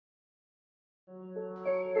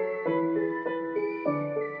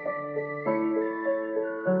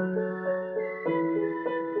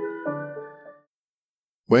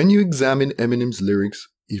When you examine Eminem's lyrics,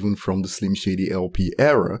 even from the Slim Shady LP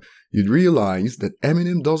era, you'd realize that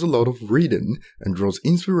Eminem does a lot of reading and draws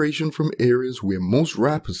inspiration from areas where most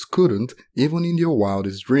rappers couldn't, even in their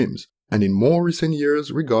wildest dreams. And in more recent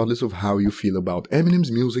years, regardless of how you feel about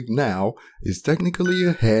Eminem's music now, is technically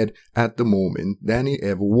ahead at the moment than he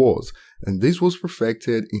ever was. And this was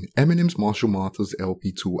perfected in Eminem's Marshall Mathers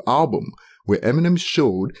LP2 album, where Eminem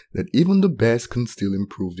showed that even the best can still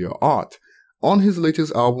improve their art. On his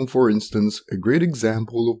latest album, for instance, a great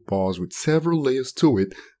example of bars with several layers to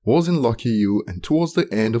it was in Lucky You, and towards the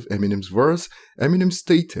end of Eminem's verse, Eminem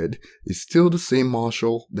stated, "It's still the same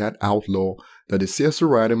Marshall, that outlaw, that the Siesta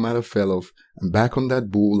rider might have fell off, and back on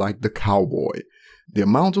that bull like the cowboy." The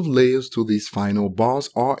amount of layers to these final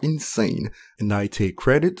bars are insane, and I take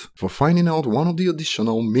credit for finding out one of the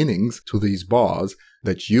additional meanings to these bars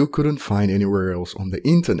that you couldn't find anywhere else on the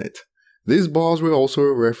internet. These bars were also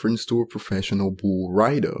a reference to a professional bull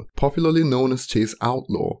rider, popularly known as Chase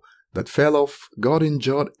Outlaw, that fell off, got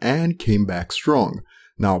injured, and came back strong.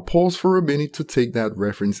 Now pause for a minute to take that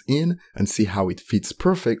reference in and see how it fits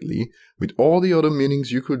perfectly with all the other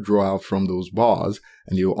meanings you could draw out from those bars,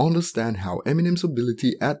 and you'll understand how Eminem's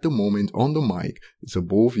ability at the moment on the mic is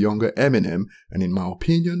above younger Eminem, and in my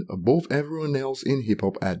opinion, above everyone else in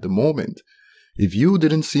hip-hop at the moment. If you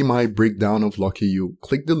didn't see my breakdown of Lucky You,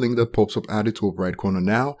 click the link that pops up at the top right corner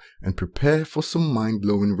now and prepare for some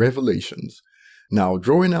mind-blowing revelations. Now,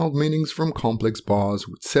 drawing out meanings from complex bars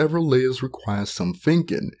with several layers requires some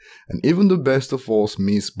thinking, and even the best of us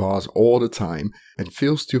miss bars all the time and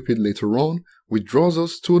feel stupid later on, which draws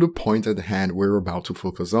us to the point at hand we're about to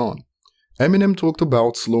focus on. Eminem talked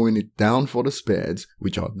about slowing it down for the spads,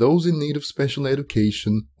 which are those in need of special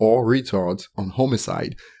education or retards on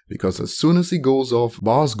homicide, because as soon as he goes off,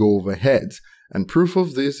 bars go over heads, and proof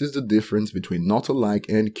of this is the difference between Not Alike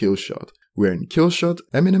and Killshot, where in Killshot,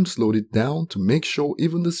 Eminem slowed it down to make sure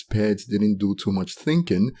even the spads didn't do too much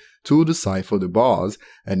thinking to decipher the bars,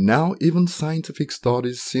 and now even scientific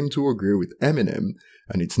studies seem to agree with Eminem,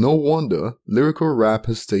 and it's no wonder lyrical rap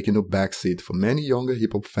has taken a backseat for many younger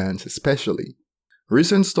hip-hop fans especially.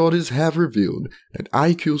 Recent studies have revealed that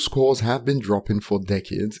IQ scores have been dropping for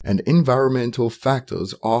decades, and environmental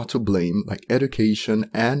factors are to blame like education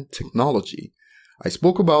and technology. I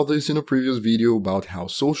spoke about this in a previous video about how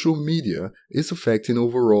social media is affecting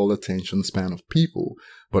overall attention span of people,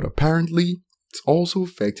 but apparently it's also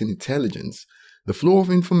affecting intelligence. The flow of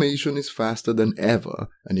information is faster than ever,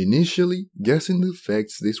 and initially, guessing the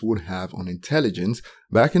effects this would have on intelligence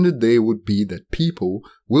back in the day would be that people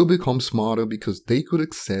will become smarter because they could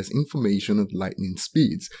access information at lightning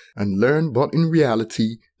speeds and learn, but in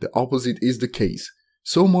reality, the opposite is the case.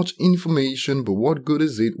 So much information, but what good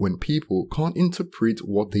is it when people can't interpret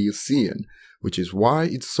what they are seeing? Which is why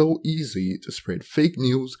it's so easy to spread fake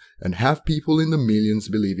news and have people in the millions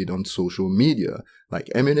believe it on social media, like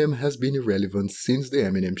Eminem has been irrelevant since the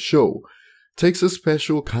Eminem Show. Takes a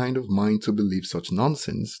special kind of mind to believe such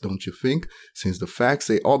nonsense, don't you think, since the facts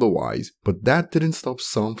say otherwise, but that didn't stop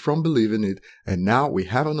some from believing it, and now we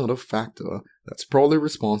have another factor that's probably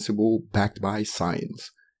responsible, backed by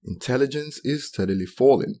science. Intelligence is steadily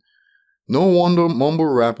falling. No wonder mumble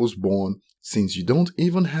rap was born, since you don't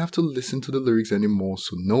even have to listen to the lyrics anymore,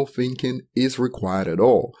 so no thinking is required at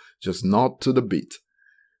all, just nod to the beat.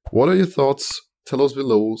 What are your thoughts? Tell us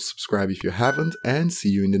below, subscribe if you haven't, and see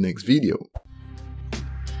you in the next video.